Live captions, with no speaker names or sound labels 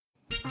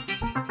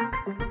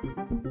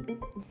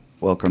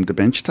Welcome to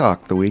Bench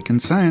Talk, the week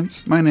in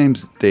science. My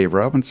name's Dave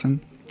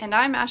Robinson. And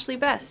I'm Ashley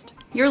Best.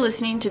 You're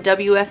listening to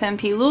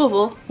WFMP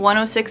Louisville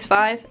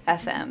 106.5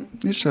 FM.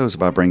 This show is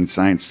about bringing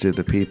science to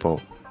the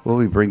people. We'll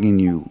be bringing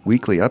you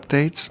weekly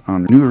updates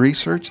on new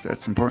research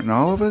that's important to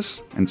all of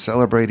us and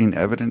celebrating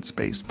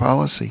evidence-based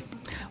policy.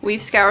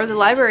 We've scoured the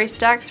library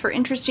stacks for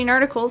interesting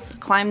articles,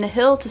 climbed the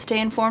hill to stay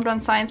informed on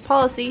science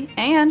policy,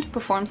 and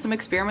performed some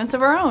experiments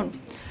of our own.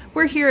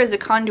 We're here as a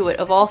conduit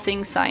of all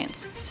things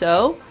science.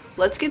 So,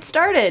 let's get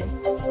started.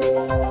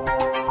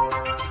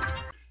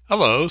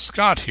 Hello,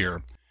 Scott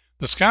here.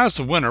 The skies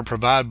of winter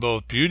provide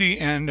both beauty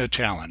and a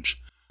challenge.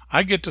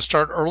 I get to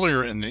start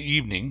earlier in the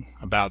evening,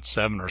 about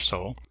 7 or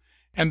so,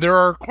 and there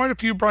are quite a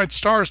few bright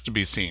stars to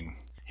be seen,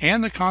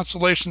 and the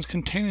constellations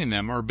containing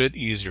them are a bit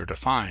easier to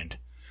find.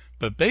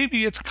 But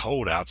baby, it's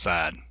cold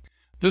outside.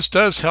 This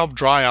does help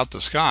dry out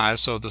the sky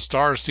so the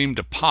stars seem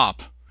to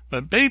pop,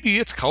 but baby,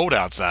 it's cold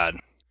outside.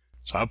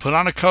 So I put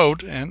on a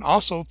coat and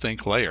also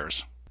think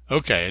layers.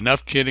 Okay,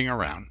 enough kidding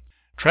around.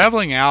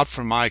 Traveling out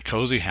from my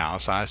cozy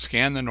house, I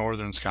scan the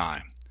northern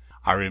sky.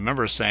 I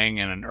remember saying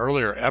in an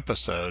earlier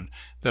episode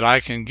that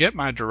I can get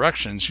my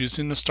directions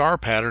using the star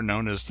pattern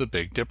known as the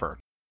Big Dipper.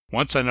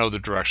 Once I know the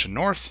direction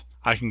north,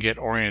 I can get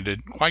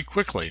oriented quite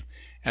quickly,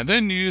 and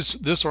then use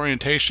this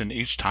orientation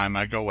each time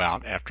I go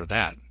out after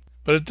that.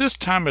 But at this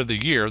time of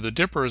the year, the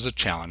Dipper is a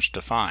challenge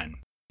to find.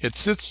 It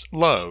sits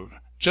low,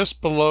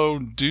 just below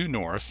due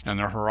north and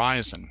the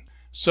horizon.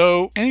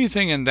 So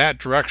anything in that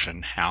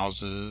direction,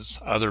 houses,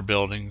 other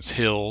buildings,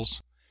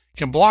 hills,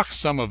 can block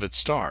some of its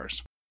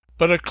stars.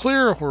 But a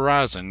clear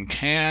horizon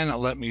can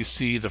let me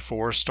see the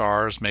 4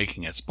 stars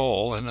making its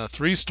bowl and the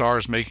 3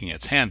 stars making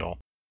its handle,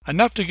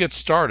 enough to get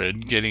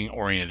started getting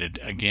oriented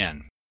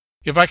again.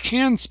 If I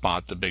can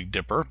spot the Big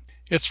Dipper,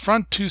 its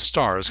front 2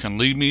 stars can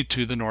lead me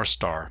to the North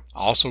Star,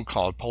 also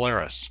called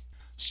Polaris.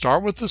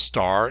 Start with the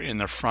star in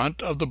the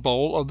front of the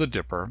bowl of the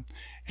Dipper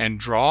and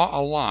draw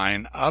a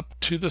line up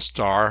to the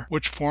star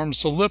which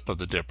forms the lip of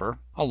the Dipper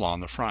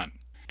along the front.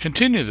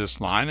 Continue this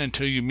line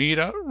until you meet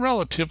a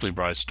relatively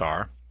bright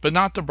star, but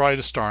not the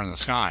brightest star in the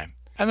sky,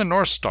 and the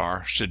North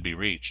Star should be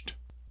reached.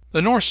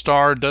 The North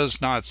Star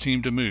does not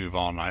seem to move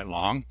all night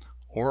long,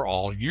 or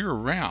all year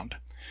round.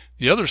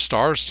 The other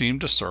stars seem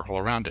to circle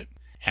around it,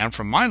 and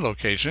from my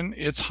location,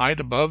 its height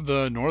above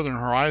the northern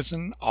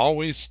horizon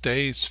always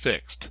stays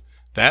fixed.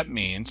 That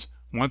means,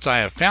 once I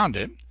have found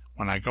it,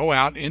 when I go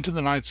out into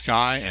the night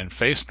sky and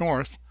face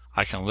north,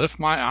 I can lift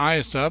my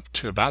eyes up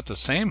to about the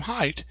same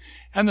height,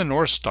 and the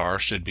North Star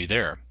should be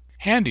there.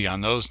 Handy on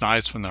those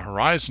nights when the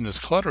horizon is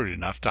cluttered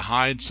enough to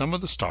hide some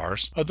of the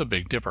stars of the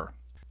Big Dipper.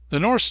 The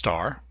North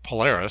Star,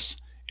 Polaris,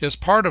 is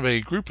part of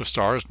a group of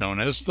stars known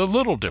as the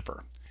Little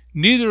Dipper.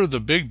 Neither the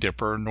Big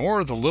Dipper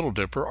nor the Little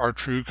Dipper are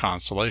true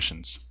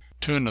constellations.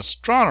 To an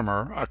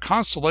astronomer, a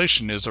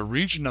constellation is a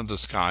region of the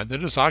sky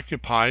that is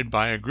occupied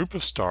by a group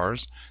of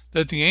stars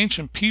that the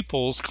ancient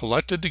peoples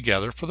collected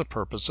together for the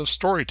purpose of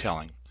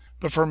storytelling.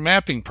 But for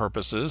mapping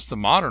purposes, the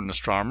modern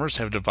astronomers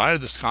have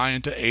divided the sky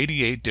into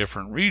 88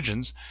 different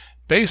regions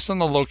based on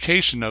the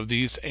location of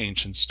these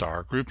ancient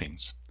star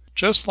groupings.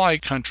 Just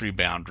like country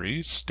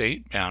boundaries,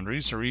 state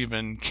boundaries, or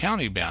even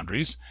county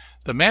boundaries,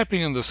 the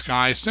mapping of the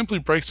sky simply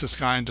breaks the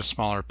sky into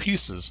smaller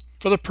pieces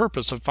for the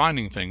purpose of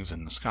finding things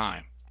in the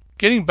sky.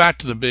 Getting back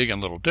to the Big and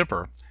Little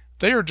Dipper,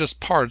 they are just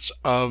parts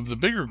of the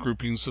bigger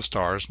groupings of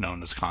stars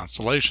known as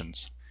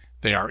constellations.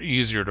 They are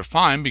easier to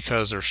find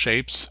because their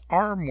shapes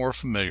are more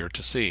familiar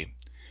to see.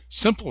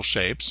 Simple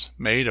shapes,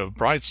 made of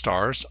bright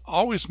stars,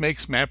 always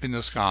makes mapping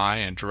the sky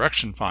and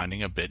direction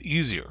finding a bit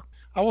easier.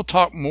 I will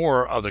talk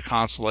more of the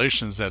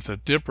constellations that the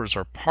Dippers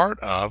are part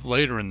of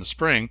later in the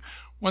spring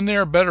when they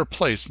are better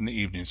placed in the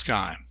evening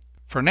sky.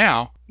 For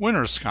now,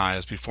 winter sky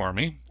is before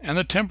me, and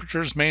the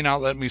temperatures may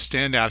not let me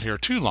stand out here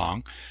too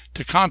long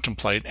to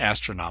contemplate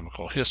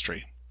astronomical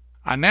history.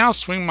 I now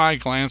swing my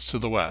glance to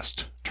the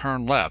west,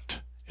 turn left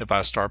if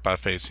I start by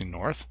facing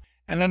north,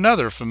 and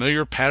another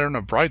familiar pattern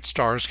of bright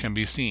stars can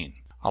be seen.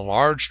 A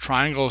large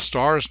triangle of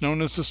stars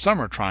known as the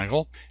Summer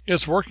Triangle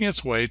is working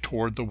its way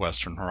toward the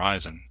western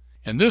horizon.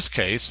 In this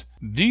case,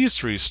 these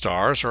 3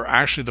 stars are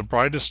actually the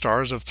brightest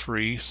stars of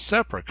 3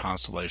 separate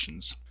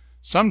constellations.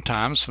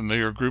 Sometimes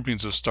familiar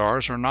groupings of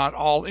stars are not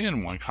all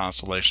in one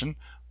constellation,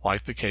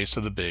 like the case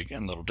of the Big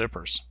and Little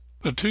Dippers.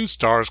 The 2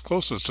 stars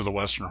closest to the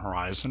western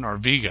horizon are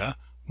Vega,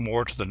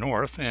 more to the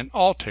north, and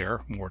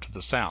Altair, more to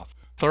the south.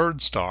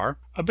 Third star,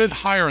 a bit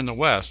higher in the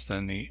west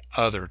than the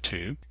other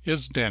 2,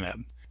 is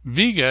Deneb.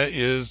 Vega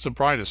is the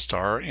brightest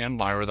star in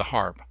Lyra the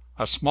Harp,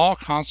 a small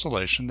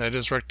constellation that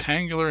is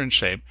rectangular in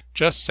shape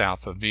just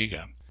south of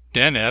Vega.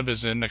 Deneb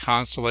is in the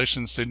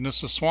constellation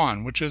Cygnus the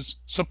Swan, which is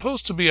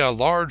supposed to be a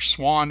large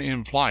swan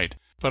in flight,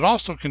 but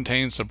also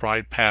contains the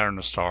bright pattern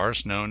of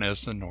stars known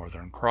as the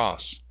Northern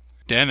Cross.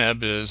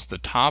 Deneb is the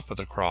top of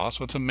the cross,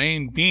 with the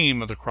main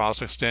beam of the cross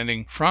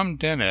extending from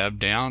Deneb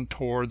down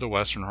toward the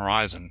western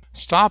horizon,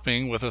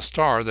 stopping with a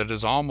star that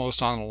is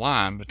almost on the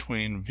line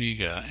between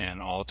Vega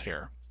and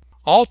Altair.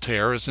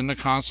 Altair is in the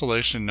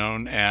constellation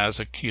known as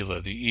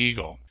Aquila the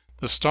Eagle.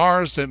 The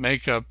stars that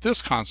make up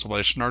this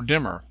constellation are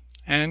dimmer,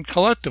 and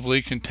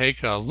collectively can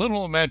take a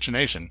little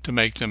imagination to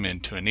make them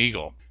into an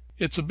eagle.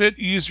 It's a bit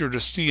easier to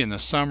see in the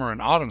summer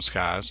and autumn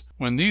skies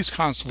when these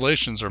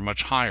constellations are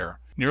much higher,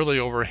 nearly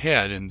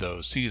overhead in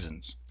those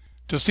seasons.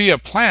 To see a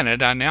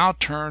planet, I now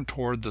turn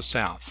toward the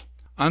south.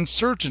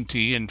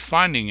 Uncertainty in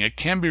finding it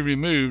can be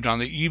removed on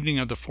the evening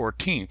of the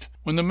 14th,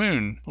 when the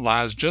moon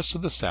lies just to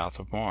the south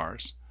of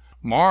Mars.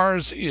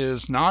 Mars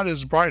is not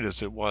as bright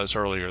as it was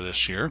earlier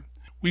this year.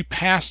 We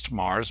passed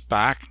Mars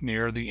back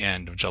near the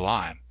end of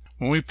July.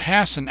 When we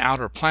pass an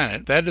outer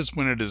planet, that is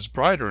when it is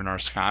brighter in our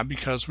sky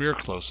because we are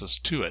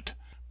closest to it.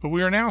 But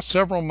we are now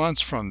several months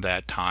from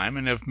that time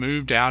and have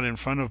moved out in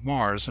front of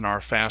Mars in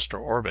our faster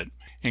orbit,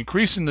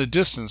 increasing the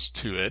distance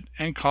to it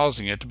and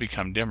causing it to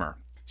become dimmer.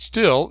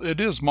 Still, it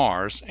is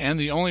Mars, and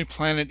the only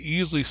planet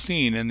easily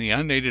seen in the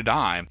unaided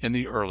eye in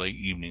the early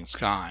evening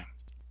sky.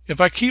 If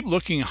I keep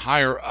looking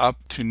higher up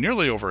to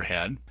nearly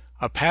overhead,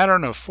 a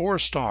pattern of 4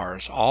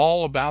 stars,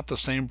 all about the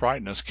same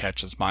brightness,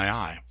 catches my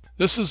eye.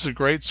 This is the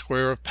great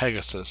square of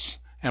Pegasus,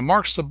 and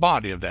marks the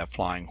body of that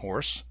flying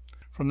horse.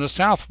 From the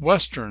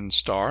southwestern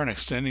star and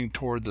extending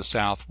toward the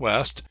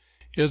southwest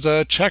is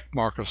a check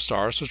mark of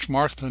stars which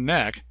mark the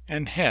neck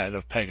and head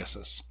of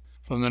Pegasus.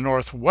 From the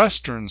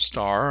northwestern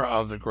star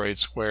of the great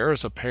square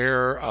is a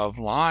pair of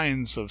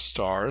lines of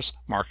stars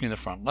marking the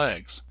front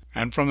legs.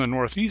 And from the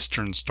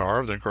northeastern star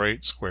of the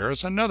great square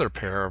is another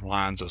pair of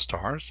lines of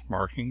stars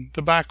marking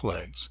the back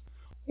legs.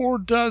 Or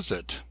does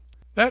it?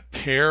 That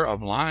pair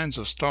of lines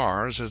of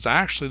stars is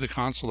actually the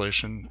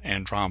constellation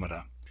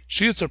Andromeda.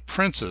 She is a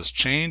princess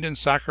chained in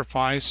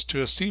sacrifice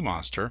to a sea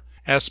monster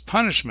as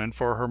punishment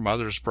for her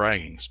mother's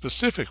bragging,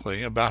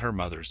 specifically about her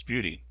mother's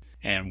beauty.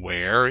 And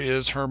where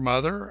is her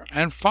mother,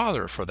 and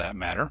father for that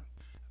matter?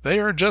 They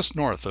are just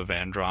north of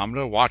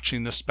Andromeda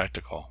watching the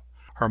spectacle.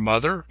 Her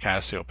mother,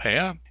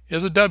 Cassiopeia,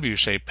 is a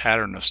W-shaped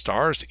pattern of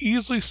stars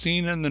easily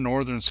seen in the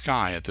northern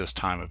sky at this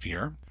time of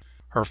year.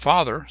 Her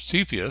father,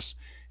 Cepheus,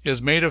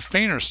 is made of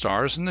fainter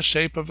stars in the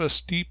shape of a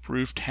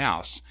steep-roofed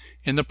house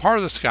in the part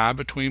of the sky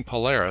between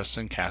Polaris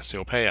and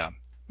Cassiopeia.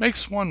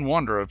 Makes one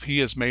wonder if he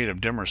is made of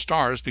dimmer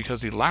stars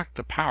because he lacked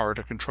the power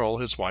to control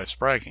his wife's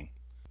bragging.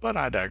 But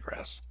I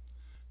digress.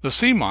 The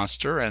sea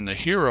monster and the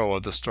hero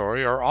of the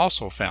story are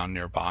also found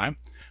nearby,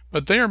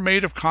 but they are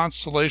made of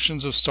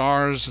constellations of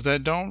stars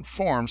that don't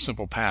form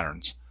simple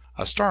patterns.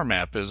 A star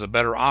map is a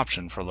better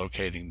option for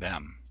locating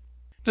them.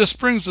 This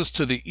brings us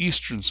to the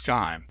eastern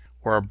sky,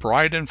 where a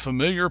bright and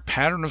familiar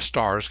pattern of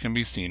stars can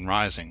be seen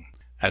rising.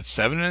 At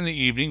 7 in the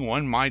evening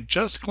one might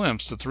just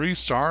glimpse the 3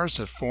 stars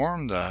that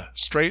form the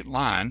straight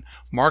line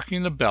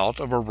marking the belt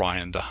of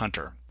Orion the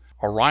Hunter.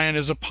 Orion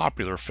is a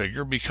popular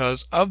figure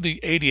because of the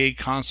 88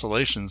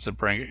 constellations that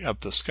bring up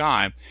the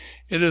sky.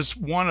 It is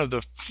one of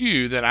the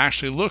few that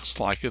actually looks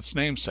like its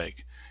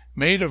namesake,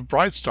 made of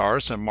bright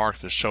stars that mark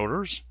the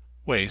shoulders,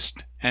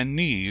 waist, and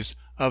knees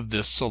of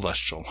this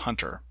celestial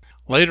hunter.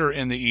 Later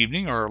in the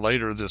evening, or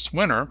later this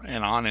winter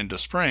and on into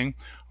spring,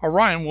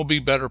 Orion will be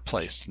better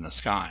placed in the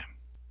sky.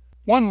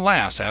 One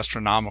last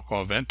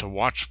astronomical event to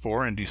watch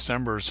for in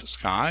December's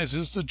skies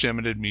is the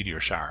Geminid meteor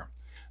shower.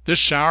 This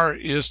shower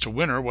is to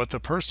winter what the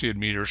Perseid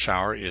meteor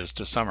shower is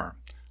to summer,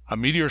 a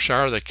meteor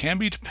shower that can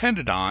be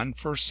depended on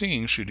for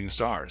seeing shooting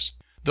stars.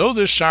 Though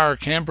this shower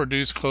can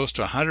produce close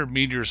to 100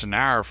 meteors an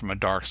hour from a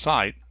dark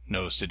site,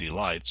 no city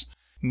lights,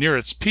 near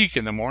its peak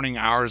in the morning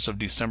hours of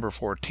December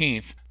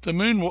 14th, the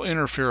moon will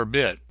interfere a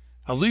bit,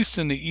 at least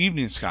in the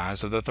evening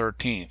skies of the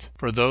 13th,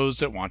 for those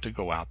that want to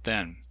go out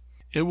then.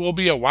 It will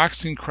be a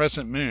waxing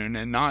crescent moon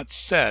and not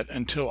set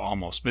until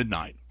almost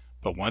midnight.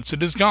 But once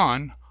it is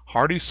gone,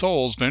 hardy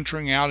souls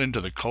venturing out into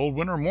the cold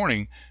winter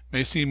morning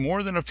may see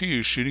more than a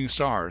few shooting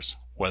stars,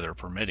 weather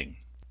permitting.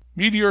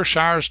 Meteor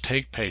showers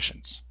take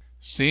patience.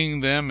 Seeing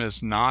them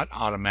is not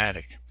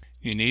automatic.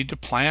 You need to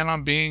plan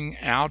on being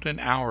out an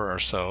hour or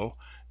so,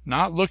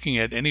 not looking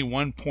at any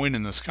one point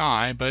in the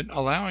sky, but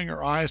allowing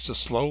your eyes to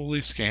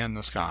slowly scan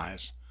the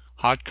skies.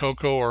 Hot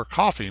cocoa or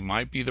coffee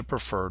might be the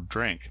preferred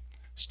drink.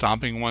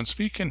 Stomping one's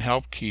feet can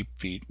help keep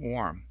feet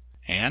warm.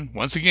 And,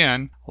 once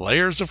again,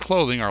 layers of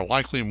clothing are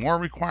likely more a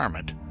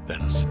requirement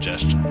than a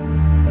suggestion.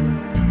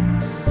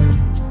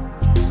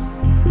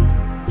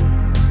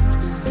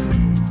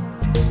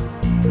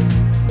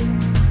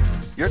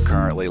 You're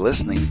currently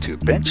listening to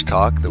Bench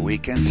Talk, the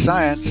Weekend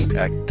Science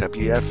at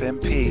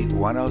WFMP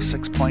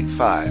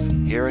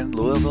 106.5 here in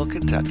Louisville,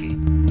 Kentucky.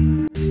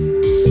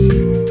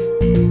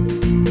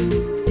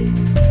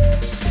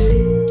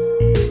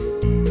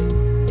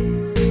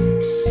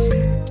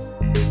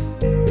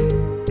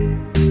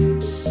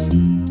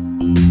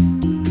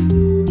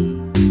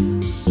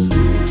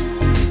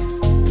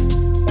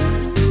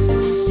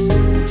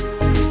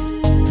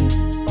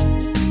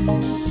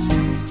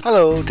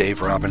 Hello,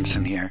 Dave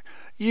Robinson here.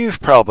 You've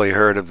probably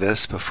heard of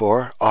this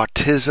before,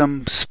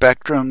 autism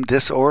spectrum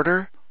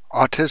disorder,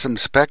 Autism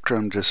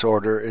spectrum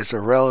disorder is a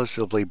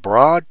relatively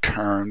broad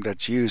term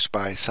that's used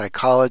by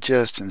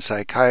psychologists and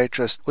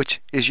psychiatrists,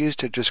 which is used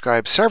to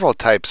describe several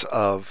types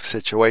of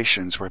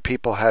situations where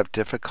people have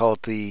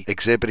difficulty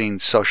exhibiting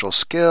social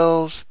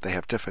skills, they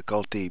have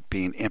difficulty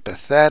being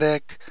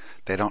empathetic,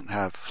 they don't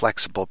have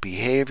flexible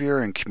behavior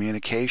and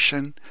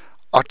communication.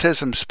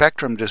 Autism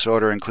spectrum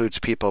disorder includes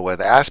people with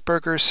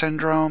Asperger's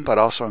syndrome, but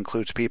also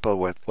includes people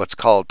with what's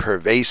called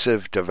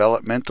pervasive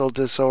developmental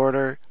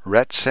disorder,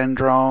 Rett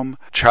syndrome,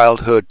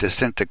 childhood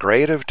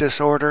disintegrative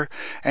disorder,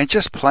 and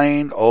just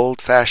plain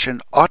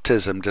old-fashioned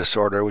autism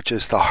disorder, which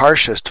is the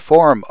harshest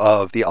form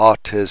of the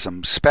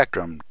autism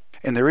spectrum.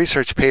 In the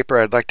research paper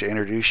I'd like to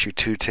introduce you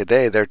to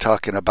today, they're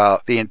talking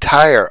about the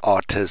entire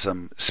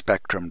autism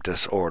spectrum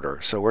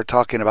disorder. So we're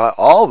talking about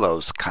all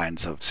those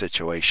kinds of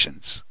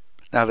situations.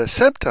 Now, the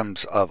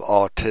symptoms of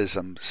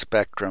autism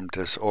spectrum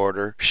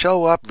disorder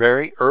show up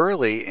very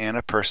early in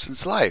a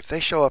person's life. They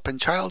show up in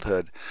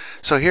childhood.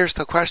 So here's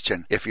the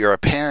question. If you're a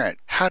parent,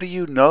 how do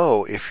you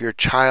know if your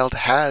child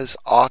has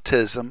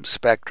autism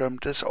spectrum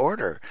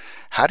disorder?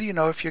 How do you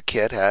know if your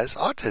kid has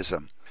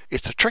autism?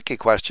 It's a tricky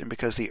question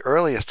because the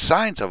earliest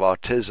signs of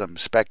autism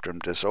spectrum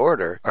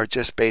disorder are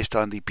just based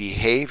on the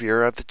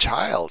behavior of the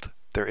child.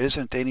 There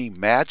isn't any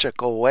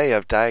magical way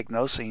of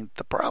diagnosing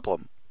the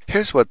problem.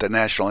 Here's what the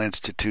National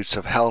Institutes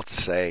of Health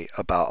say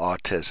about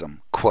autism.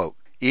 Quote,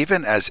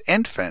 even as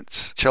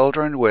infants,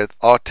 children with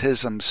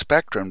autism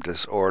spectrum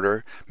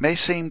disorder may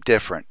seem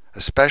different,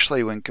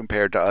 especially when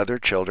compared to other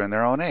children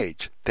their own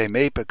age. They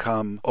may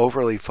become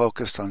overly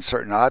focused on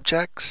certain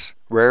objects,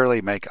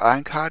 rarely make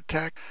eye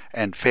contact,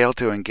 and fail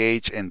to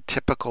engage in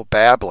typical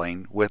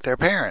babbling with their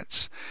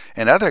parents.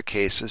 In other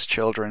cases,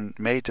 children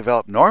may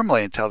develop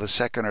normally until the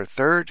second or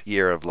third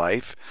year of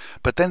life,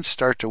 but then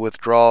start to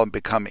withdraw and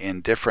become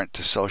indifferent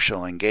to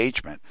social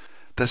engagement.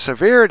 The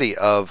severity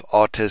of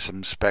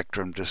autism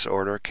spectrum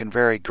disorder can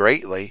vary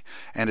greatly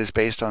and is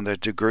based on the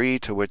degree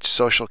to which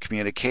social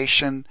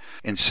communication,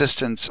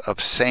 insistence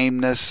of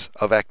sameness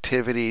of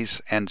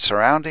activities and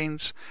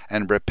surroundings,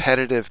 and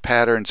repetitive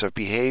patterns of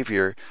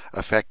behavior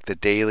affect the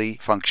daily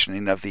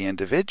functioning of the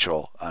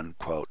individual,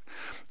 unquote.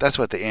 That's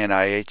what the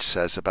NIH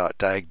says about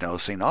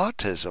diagnosing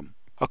autism.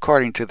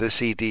 According to the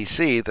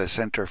CDC, the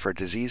Center for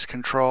Disease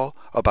Control,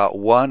 about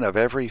 1 of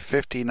every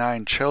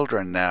 59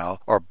 children now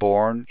are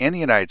born in the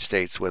United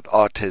States with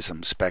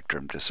autism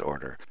spectrum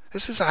disorder.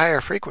 This is a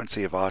higher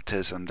frequency of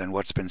autism than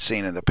what's been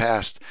seen in the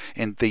past.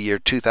 In the year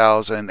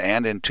 2000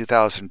 and in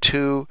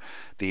 2002,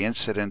 the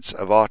incidence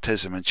of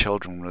autism in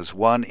children was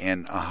 1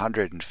 in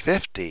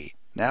 150.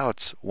 Now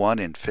it's 1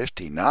 in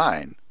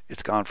 59.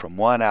 It's gone from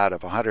 1 out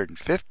of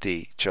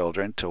 150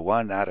 children to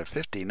 1 out of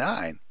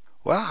 59.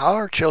 Well, how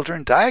are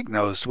children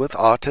diagnosed with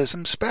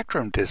autism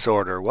spectrum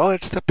disorder? Well,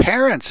 it's the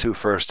parents who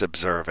first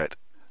observe it.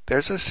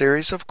 There's a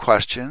series of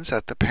questions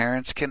that the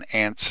parents can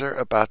answer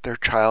about their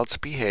child's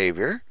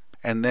behavior,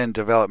 and then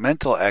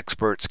developmental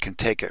experts can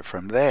take it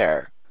from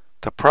there.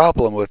 The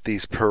problem with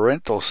these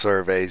parental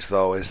surveys,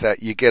 though, is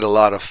that you get a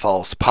lot of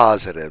false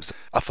positives.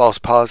 A false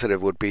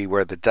positive would be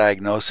where the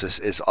diagnosis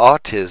is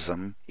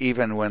autism,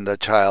 even when the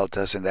child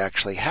doesn't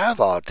actually have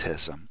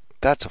autism.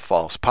 That's a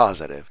false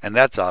positive, and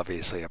that's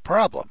obviously a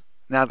problem.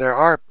 Now, there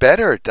are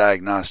better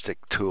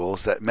diagnostic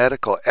tools that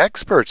medical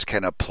experts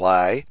can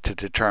apply to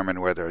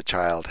determine whether a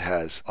child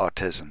has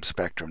autism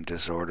spectrum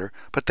disorder,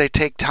 but they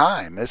take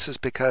time. This is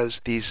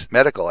because these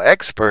medical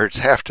experts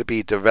have to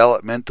be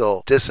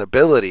developmental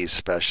disability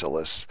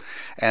specialists,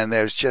 and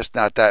there's just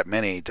not that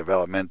many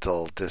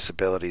developmental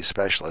disability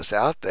specialists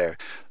out there.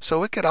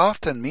 So it could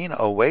often mean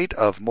a wait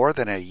of more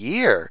than a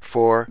year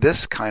for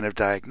this kind of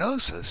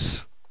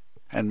diagnosis.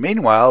 And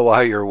meanwhile,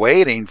 while you're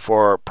waiting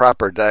for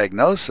proper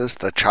diagnosis,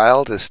 the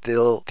child is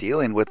still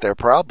dealing with their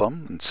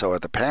problem, and so are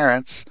the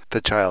parents. The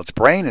child's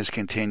brain is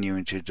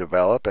continuing to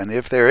develop, and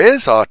if there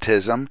is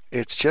autism,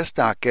 it's just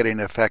not getting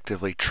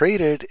effectively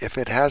treated if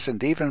it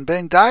hasn't even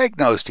been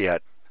diagnosed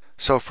yet.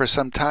 So for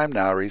some time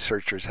now,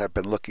 researchers have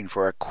been looking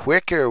for a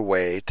quicker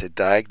way to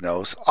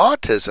diagnose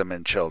autism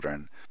in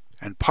children.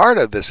 And part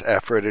of this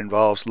effort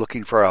involves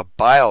looking for a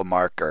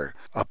biomarker.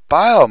 A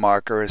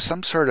biomarker is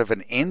some sort of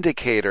an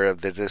indicator of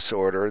the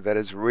disorder that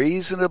is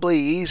reasonably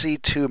easy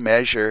to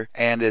measure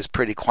and is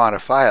pretty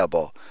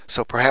quantifiable.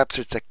 So perhaps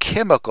it's a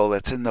chemical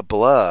that's in the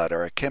blood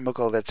or a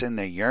chemical that's in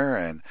the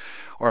urine,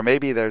 or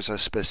maybe there's a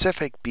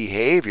specific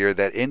behavior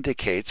that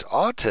indicates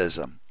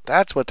autism.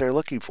 That's what they're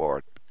looking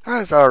for.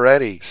 There's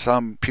already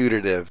some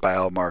putative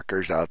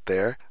biomarkers out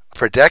there.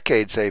 For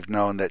decades, they've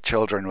known that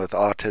children with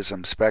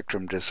autism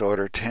spectrum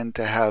disorder tend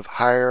to have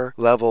higher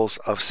levels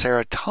of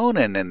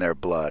serotonin in their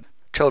blood.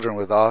 Children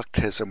with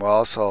autism will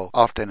also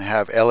often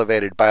have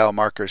elevated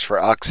biomarkers for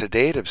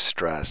oxidative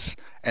stress,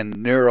 and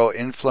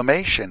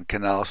neuroinflammation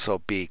can also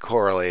be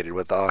correlated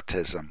with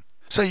autism.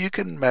 So you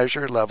can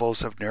measure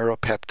levels of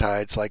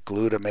neuropeptides like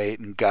glutamate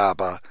and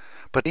GABA,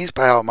 but these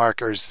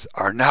biomarkers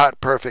are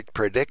not perfect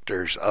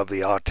predictors of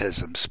the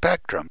autism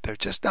spectrum. They're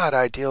just not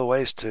ideal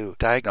ways to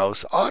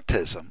diagnose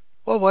autism.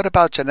 Well, what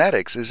about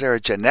genetics? Is there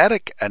a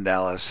genetic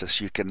analysis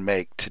you can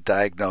make to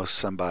diagnose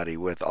somebody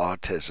with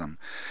autism?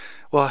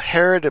 Well,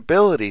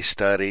 heritability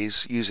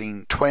studies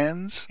using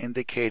twins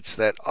indicates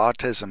that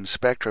autism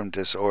spectrum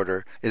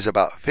disorder is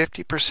about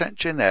 50%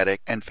 genetic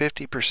and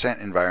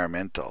 50%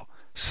 environmental.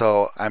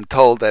 So I'm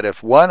told that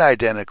if one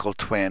identical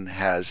twin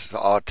has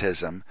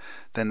autism,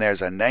 then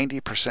there's a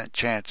 90%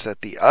 chance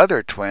that the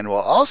other twin will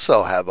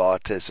also have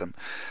autism.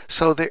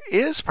 So there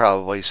is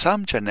probably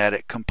some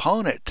genetic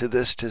component to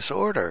this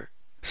disorder.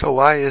 So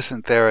why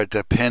isn't there a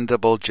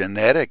dependable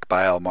genetic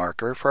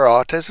biomarker for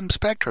autism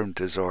spectrum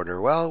disorder?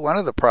 Well, one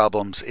of the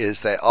problems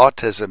is that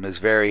autism is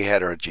very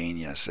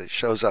heterogeneous. It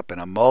shows up in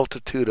a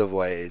multitude of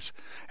ways.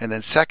 And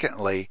then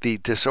secondly, the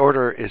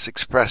disorder is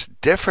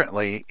expressed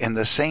differently in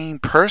the same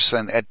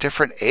person at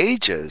different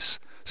ages.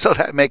 So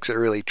that makes it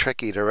really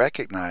tricky to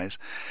recognize.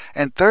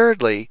 And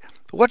thirdly,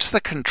 what's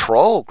the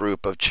control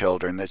group of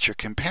children that you're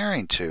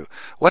comparing to?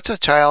 What's a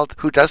child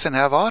who doesn't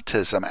have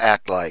autism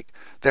act like?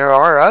 There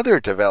are other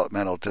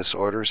developmental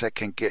disorders that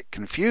can get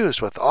confused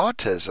with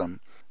autism.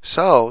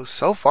 So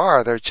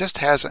far there just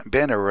hasn't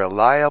been a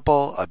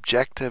reliable,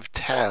 objective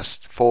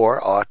test for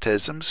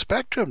autism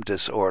spectrum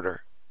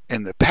disorder.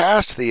 In the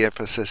past, the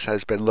emphasis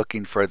has been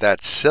looking for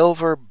that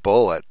silver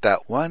bullet,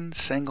 that one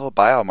single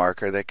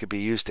biomarker that could be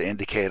used to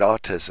indicate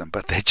autism,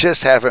 but they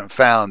just haven't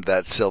found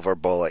that silver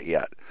bullet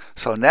yet.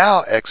 So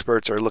now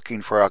experts are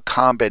looking for a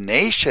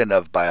combination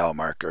of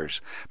biomarkers.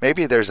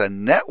 Maybe there's a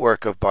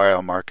network of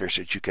biomarkers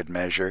that you could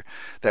measure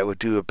that would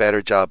do a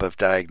better job of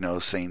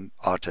diagnosing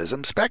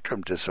autism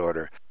spectrum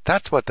disorder.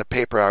 That's what the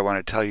paper I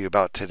want to tell you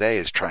about today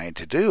is trying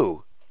to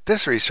do.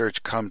 This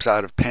research comes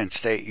out of Penn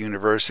State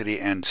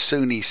University and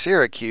SUNY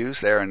Syracuse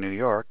there in New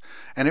York,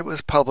 and it was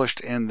published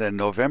in the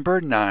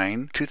November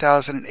 9,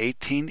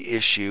 2018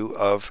 issue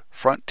of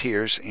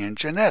Frontiers in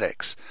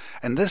Genetics,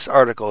 and this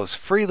article is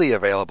freely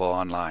available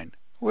online.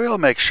 We'll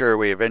make sure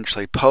we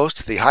eventually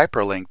post the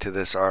hyperlink to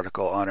this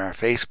article on our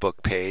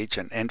Facebook page,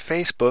 and in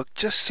Facebook,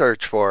 just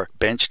search for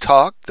Bench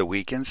Talk, The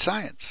Week in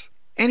Science.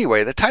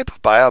 Anyway, the type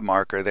of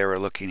biomarker they were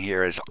looking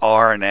here is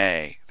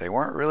RNA. They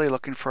weren't really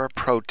looking for a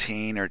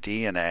protein or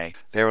DNA.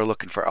 They were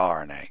looking for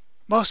RNA.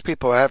 Most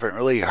people haven't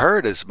really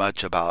heard as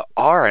much about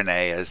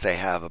RNA as they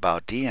have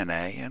about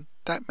DNA, and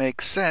that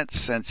makes sense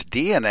since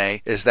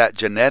DNA is that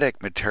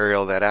genetic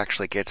material that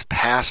actually gets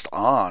passed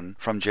on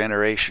from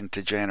generation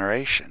to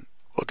generation.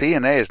 Well,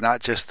 DNA is not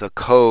just the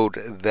code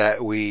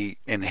that we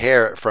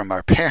inherit from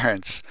our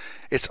parents.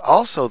 It's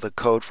also the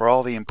code for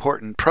all the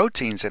important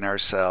proteins in our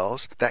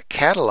cells that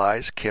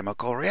catalyze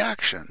chemical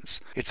reactions.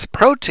 It's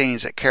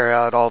proteins that carry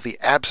out all the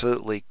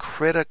absolutely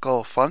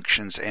critical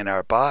functions in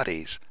our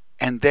bodies,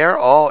 and they're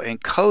all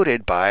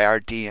encoded by our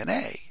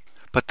DNA.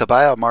 But the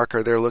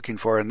biomarker they're looking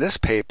for in this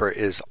paper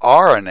is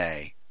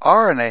RNA.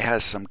 RNA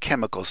has some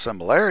chemical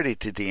similarity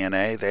to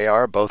DNA. They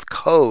are both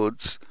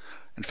codes.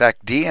 In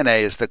fact, DNA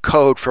is the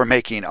code for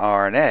making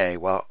RNA,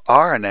 while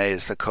RNA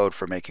is the code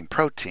for making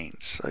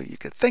proteins. So you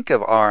could think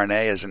of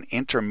RNA as an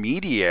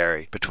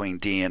intermediary between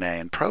DNA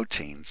and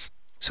proteins.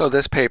 So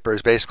this paper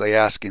is basically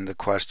asking the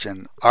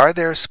question, are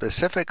there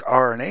specific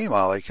RNA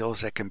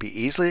molecules that can be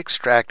easily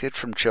extracted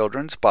from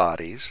children's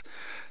bodies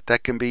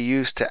that can be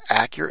used to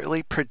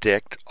accurately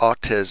predict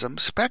autism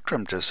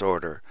spectrum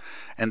disorder?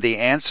 And the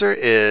answer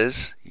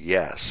is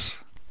yes.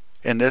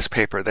 In this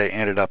paper, they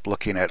ended up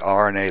looking at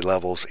RNA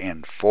levels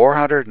in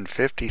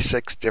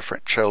 456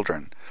 different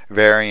children,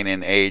 varying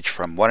in age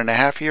from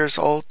 1.5 years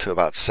old to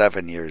about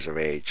 7 years of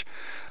age.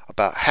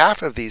 About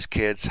half of these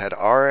kids had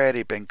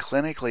already been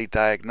clinically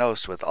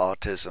diagnosed with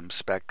autism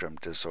spectrum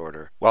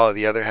disorder, while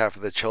the other half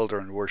of the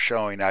children were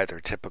showing either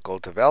typical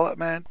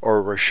development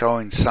or were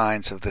showing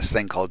signs of this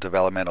thing called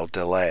developmental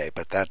delay,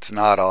 but that's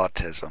not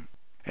autism.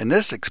 In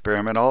this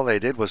experiment, all they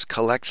did was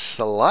collect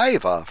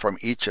saliva from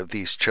each of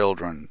these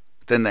children.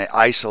 Then they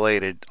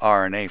isolated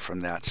RNA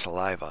from that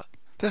saliva.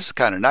 This is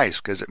kind of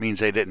nice because it means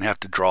they didn't have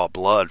to draw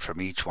blood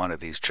from each one of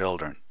these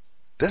children.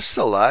 This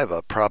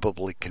saliva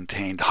probably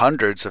contained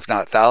hundreds, if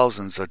not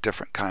thousands, of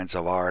different kinds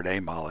of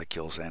RNA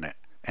molecules in it.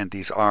 And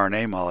these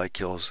RNA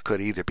molecules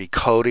could either be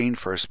coding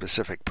for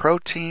specific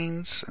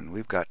proteins, and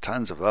we've got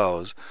tons of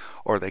those,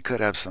 or they could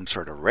have some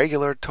sort of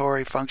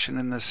regulatory function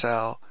in the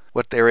cell.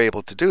 What they were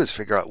able to do is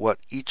figure out what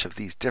each of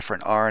these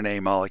different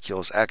RNA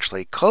molecules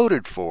actually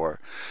coded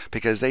for,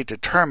 because they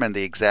determined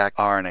the exact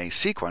RNA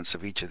sequence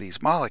of each of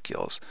these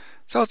molecules.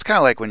 So it's kind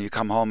of like when you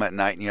come home at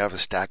night and you have a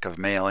stack of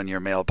mail in your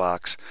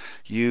mailbox.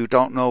 You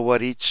don't know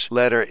what each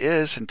letter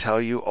is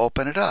until you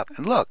open it up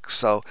and look.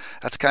 So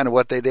that's kind of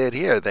what they did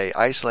here. They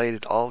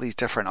isolated all these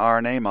different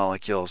RNA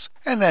molecules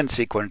and then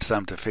sequenced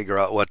them to figure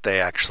out what they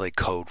actually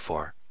code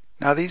for.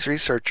 Now, these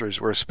researchers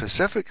were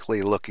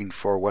specifically looking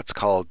for what's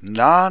called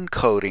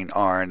non-coding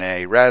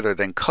RNA rather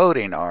than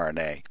coding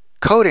RNA.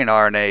 Coding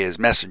RNA is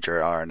messenger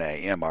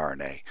RNA,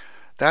 mRNA.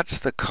 That's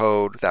the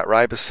code that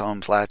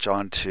ribosomes latch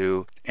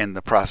onto in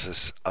the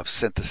process of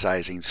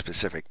synthesizing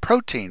specific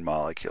protein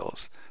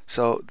molecules.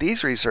 So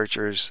these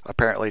researchers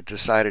apparently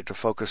decided to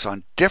focus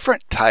on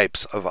different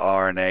types of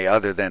RNA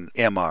other than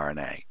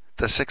mRNA.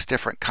 the 6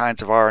 different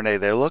kinds of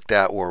RNA they looked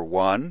at were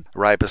 1.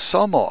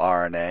 Ribosomal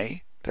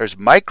RNA, there's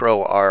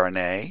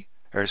microRNA,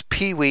 there's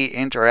Pee-wee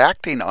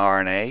interacting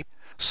RNA,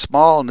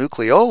 small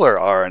nucleolar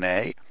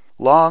RNA,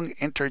 long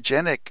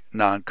intergenic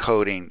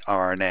non-coding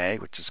RNA,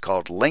 which is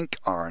called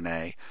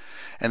lincRNA.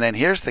 And then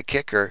here's the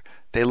kicker,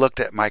 they looked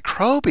at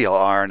microbial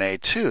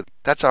RNA too.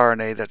 That's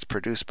RNA that's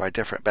produced by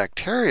different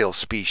bacterial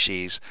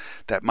species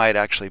that might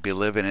actually be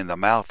living in the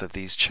mouth of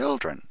these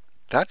children.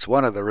 That's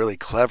one of the really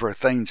clever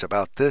things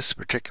about this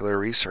particular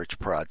research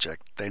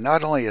project. They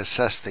not only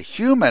assessed the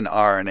human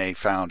RNA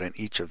found in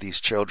each of these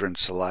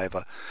children's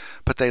saliva,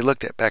 but they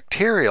looked at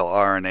bacterial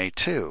RNA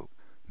too.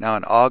 Now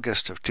in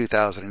August of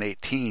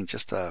 2018,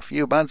 just a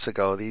few months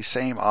ago, these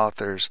same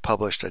authors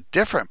published a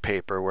different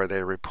paper where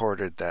they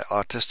reported that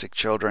autistic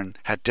children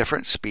had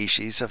different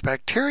species of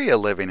bacteria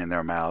living in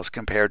their mouths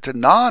compared to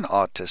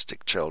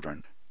non-autistic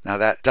children. Now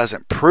that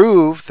doesn't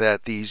prove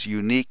that these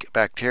unique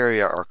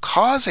bacteria are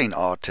causing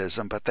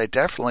autism, but they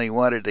definitely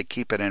wanted to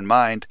keep it in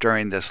mind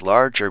during this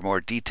larger, more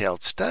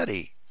detailed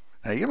study.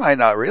 Now you might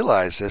not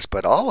realize this,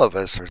 but all of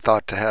us are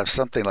thought to have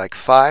something like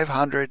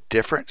 500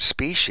 different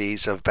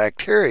species of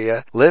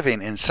bacteria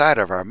living inside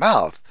of our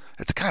mouth.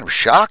 It's kind of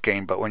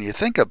shocking, but when you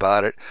think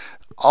about it,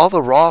 all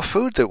the raw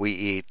food that we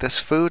eat, this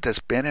food that's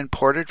been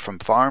imported from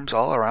farms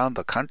all around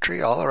the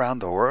country, all around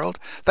the world,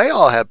 they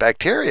all have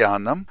bacteria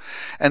on them.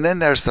 And then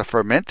there's the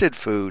fermented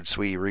foods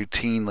we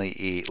routinely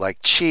eat, like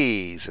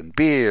cheese and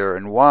beer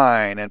and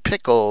wine and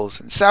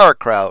pickles and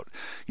sauerkraut,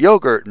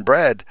 yogurt and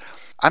bread.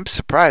 I'm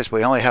surprised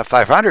we only have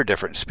 500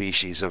 different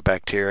species of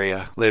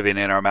bacteria living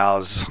in our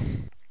mouths.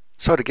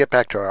 So to get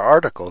back to our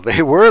article,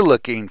 they were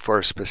looking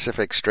for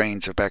specific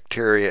strains of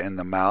bacteria in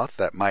the mouth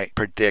that might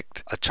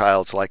predict a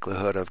child's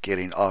likelihood of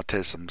getting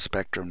autism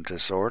spectrum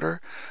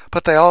disorder,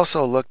 but they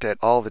also looked at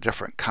all the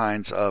different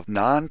kinds of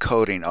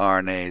non-coding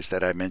RNAs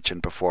that I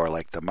mentioned before,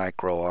 like the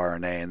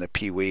microRNA and the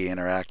Pee-wee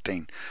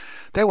interacting.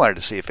 They wanted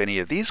to see if any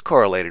of these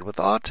correlated with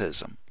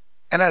autism.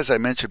 And as I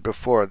mentioned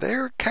before,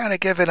 they're kind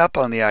of giving up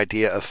on the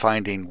idea of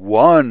finding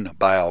one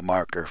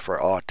biomarker for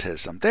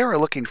autism. They were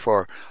looking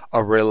for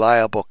a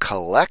reliable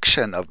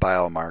collection of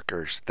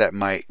biomarkers that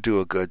might do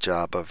a good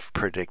job of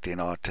predicting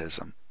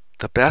autism.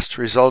 The best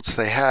results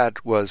they had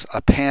was a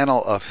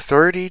panel of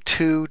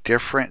 32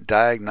 different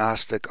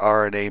diagnostic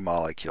RNA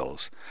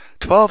molecules.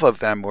 12 of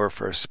them were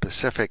for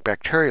specific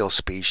bacterial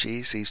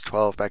species. These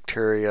 12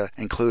 bacteria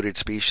included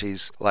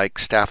species like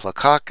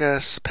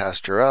Staphylococcus,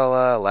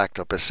 Pasteurella,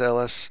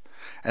 Lactobacillus.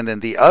 And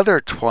then the other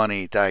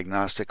 20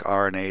 diagnostic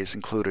RNAs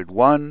included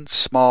 1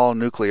 small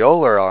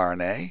nucleolar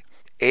RNA,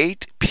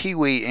 8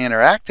 Pee-wee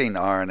interacting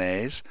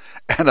RNAs,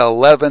 and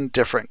 11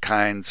 different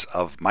kinds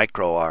of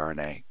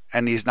microRNA.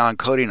 And these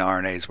non-coding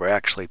RNAs were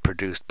actually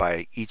produced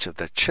by each of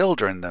the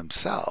children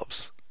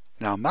themselves.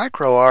 Now,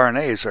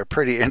 microRNAs are a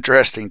pretty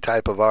interesting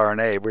type of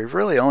RNA. We've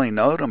really only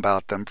known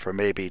about them for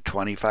maybe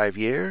 25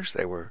 years.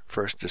 They were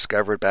first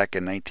discovered back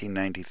in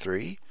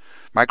 1993.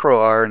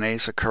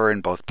 MicroRNAs occur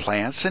in both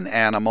plants and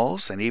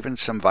animals, and even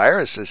some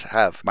viruses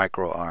have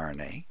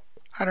microRNA.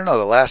 I don't know,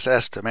 the last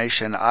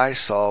estimation I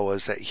saw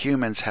was that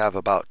humans have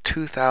about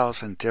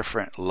 2,000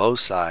 different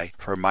loci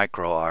for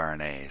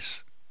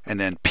microRNAs.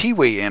 And then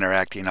Pee-wee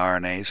interacting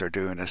RNAs are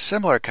doing a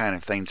similar kind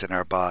of things in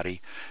our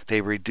body.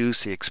 They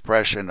reduce the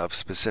expression of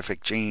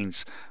specific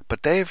genes,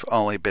 but they've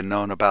only been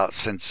known about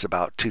since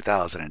about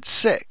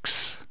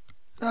 2006.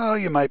 So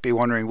you might be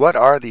wondering, what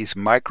are these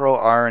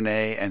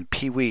microRNA and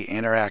Pee-wee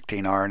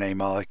interacting RNA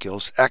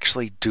molecules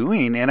actually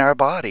doing in our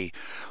body?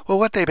 Well,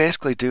 what they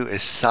basically do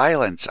is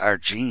silence our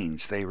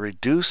genes. They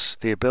reduce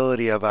the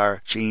ability of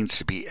our genes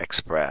to be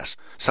expressed.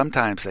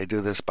 Sometimes they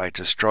do this by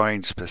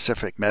destroying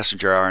specific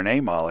messenger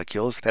RNA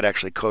molecules that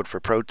actually code for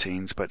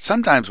proteins, but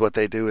sometimes what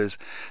they do is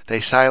they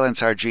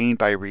silence our gene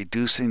by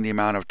reducing the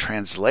amount of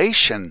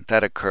translation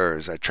that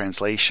occurs, a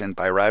translation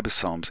by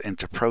ribosomes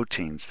into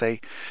proteins.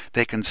 They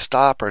can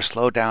stop or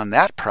slow down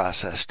that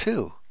process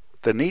too.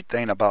 The neat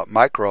thing about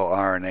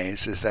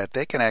microRNAs is that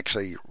they can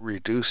actually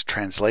reduce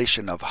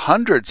translation of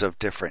hundreds of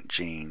different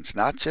genes,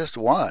 not just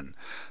one.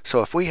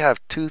 So if we have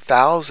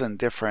 2,000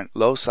 different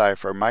loci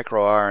for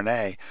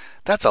microRNA,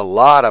 that's a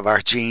lot of our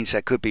genes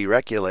that could be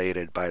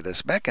regulated by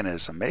this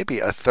mechanism. Maybe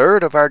a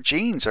third of our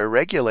genes are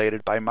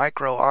regulated by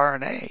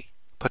microRNA.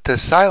 But the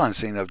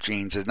silencing of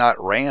genes is not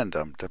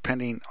random.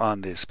 Depending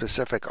on the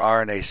specific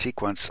RNA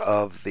sequence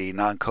of the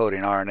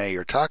non-coding RNA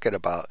you're talking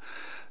about,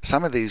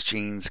 some of these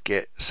genes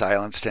get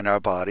silenced in our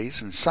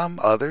bodies and some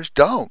others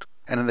don't.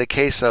 And in the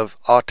case of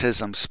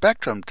autism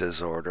spectrum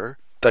disorder,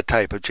 the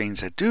type of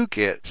genes that do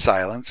get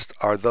silenced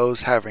are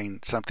those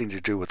having something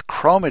to do with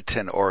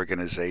chromatin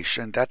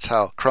organization. That's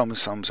how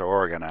chromosomes are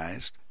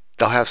organized.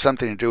 They'll have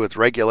something to do with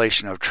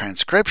regulation of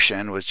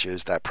transcription, which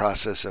is that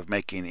process of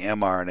making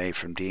mRNA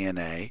from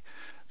DNA.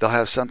 They'll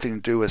have something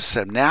to do with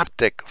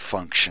synaptic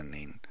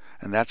functioning.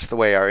 And that's the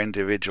way our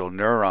individual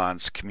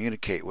neurons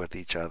communicate with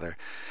each other.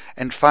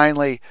 And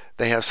finally,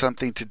 they have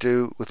something to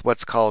do with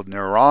what's called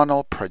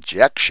neuronal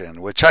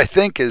projection, which I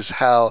think is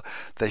how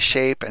the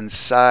shape and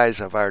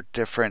size of our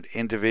different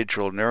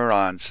individual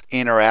neurons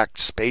interact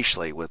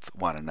spatially with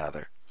one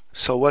another.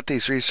 So what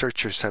these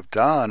researchers have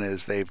done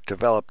is they've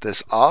developed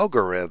this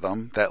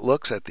algorithm that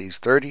looks at these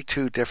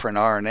 32 different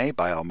RNA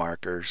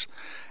biomarkers,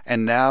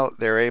 and now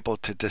they're able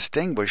to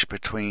distinguish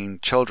between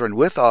children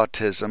with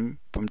autism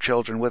from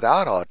children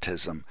without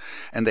autism.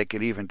 And they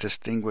can even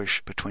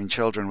distinguish between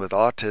children with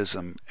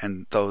autism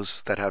and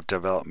those that have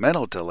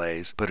developmental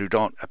delays but who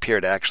don't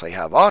appear to actually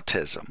have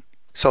autism.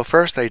 So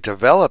first they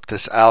developed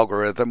this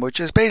algorithm, which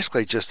is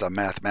basically just a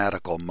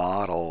mathematical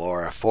model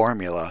or a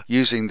formula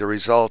using the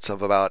results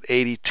of about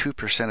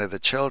 82% of the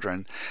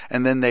children,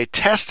 and then they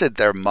tested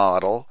their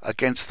model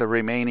against the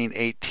remaining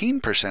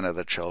 18% of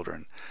the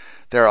children.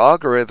 Their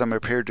algorithm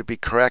appeared to be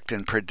correct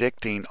in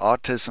predicting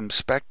autism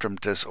spectrum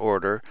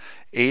disorder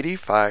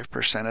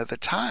 85% of the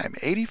time.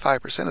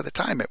 85% of the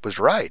time it was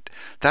right.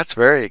 That's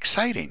very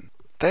exciting.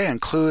 They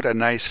include a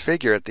nice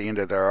figure at the end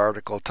of their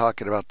article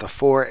talking about the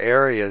 4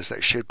 areas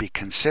that should be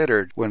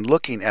considered when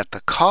looking at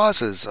the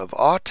causes of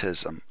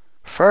autism.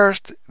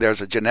 First, there's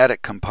a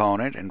genetic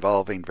component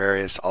involving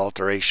various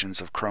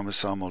alterations of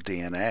chromosomal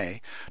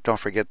DNA. Don't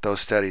forget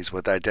those studies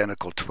with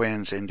identical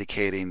twins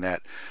indicating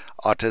that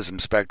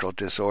autism spectrum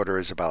disorder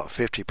is about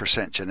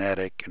 50%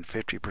 genetic and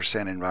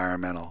 50%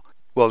 environmental.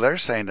 Well, they're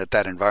saying that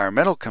that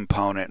environmental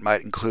component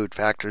might include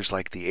factors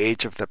like the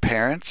age of the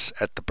parents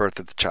at the birth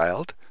of the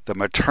child, the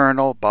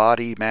maternal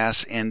body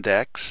mass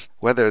index,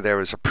 whether there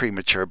was a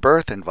premature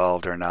birth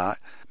involved or not,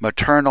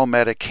 maternal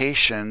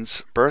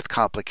medications, birth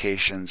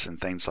complications,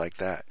 and things like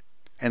that.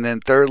 And then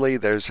thirdly,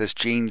 there's this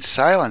gene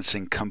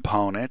silencing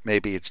component.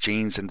 Maybe it's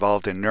genes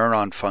involved in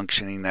neuron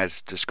functioning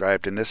as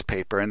described in this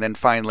paper. And then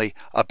finally,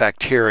 a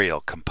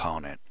bacterial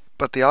component.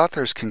 But the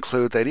authors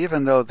conclude that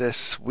even though this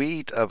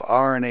suite of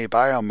RNA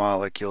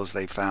biomolecules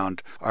they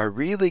found are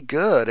really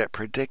good at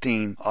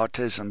predicting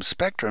autism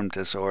spectrum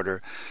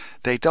disorder,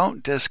 they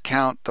don't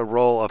discount the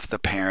role of the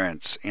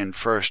parents in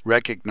first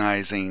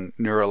recognizing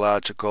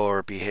neurological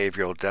or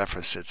behavioral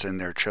deficits in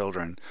their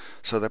children.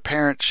 So the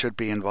parents should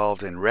be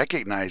involved in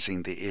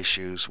recognizing the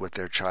issues with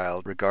their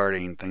child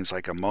regarding things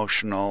like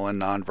emotional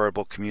and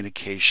nonverbal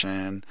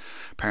communication.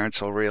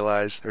 Parents will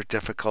realize their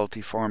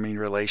difficulty forming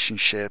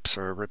relationships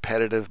or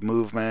repetitive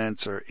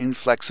movements or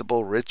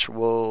inflexible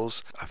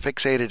rituals,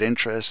 fixated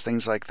interests,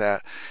 things like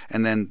that.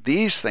 And then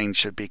these things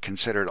should be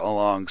considered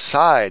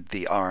alongside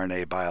the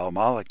RNA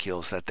biomolecules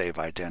that they've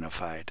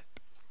identified.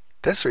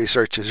 This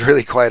research is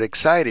really quite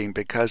exciting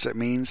because it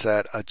means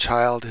that a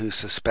child who's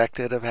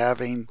suspected of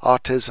having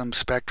autism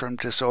spectrum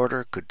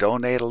disorder could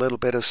donate a little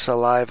bit of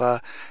saliva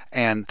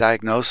and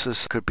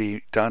diagnosis could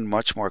be done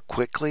much more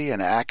quickly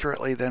and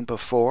accurately than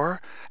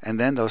before, and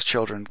then those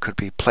children could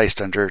be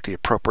placed under the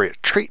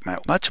appropriate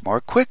treatment much more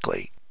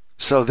quickly.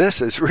 So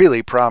this is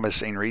really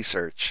promising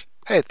research.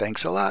 Hey,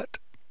 thanks a lot.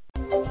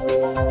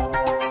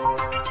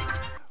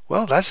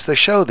 Well, that's the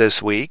show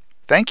this week.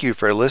 Thank you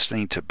for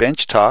listening to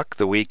Bench Talk,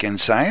 The Week in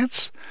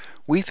Science.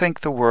 We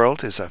think the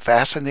world is a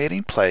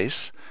fascinating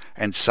place,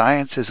 and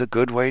science is a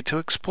good way to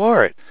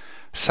explore it.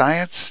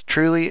 Science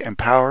truly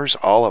empowers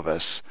all of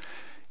us.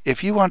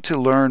 If you want to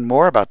learn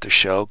more about the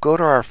show, go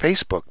to our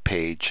Facebook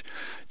page.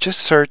 Just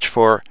search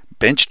for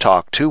Bench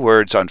Talk, 2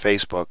 words on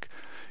Facebook.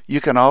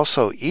 You can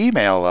also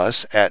email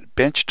us at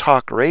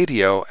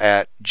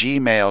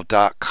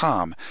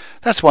benchtalkradio@gmail.com.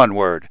 That's 1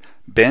 word,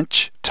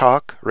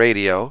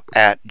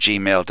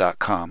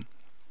 benchtalkradio@gmail.com.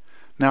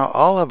 Now,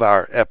 all of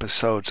our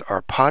episodes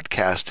are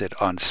podcasted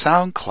on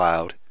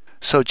SoundCloud,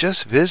 so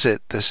just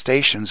visit the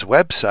station's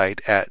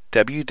website at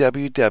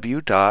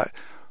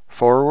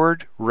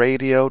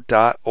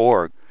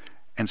www.forwardradio.org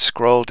and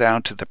scroll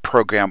down to the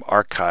program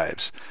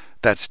archives.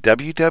 That's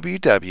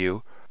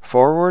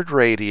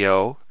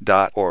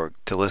www.forwardradio.org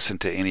to listen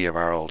to any of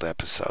our old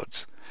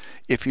episodes.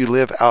 If you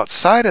live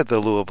outside of the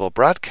Louisville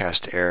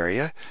broadcast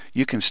area,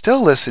 you can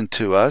still listen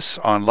to us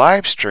on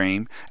live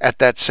stream at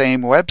that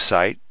same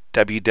website,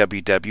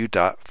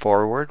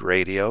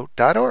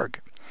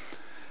 www.forwardradio.org.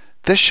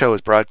 This show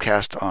is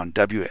broadcast on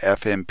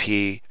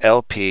WFMP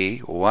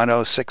LP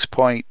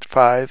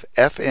 106.5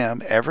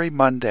 FM every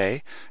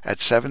Monday at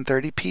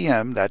 7:30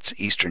 p.m. That's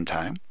Eastern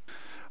Time,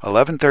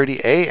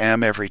 11:30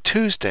 a.m. every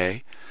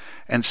Tuesday,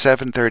 and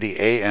 7:30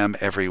 a.m.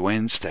 every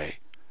Wednesday.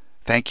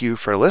 Thank you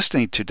for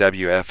listening to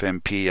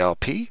WFMP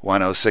LP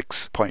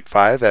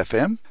 106.5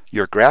 FM,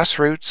 your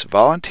grassroots,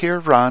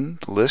 volunteer-run,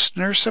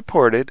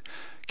 listener-supported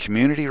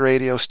community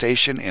radio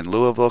station in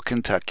Louisville,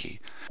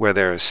 Kentucky, where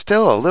there is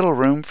still a little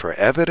room for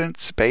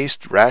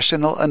evidence-based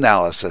rational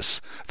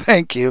analysis.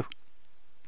 Thank you.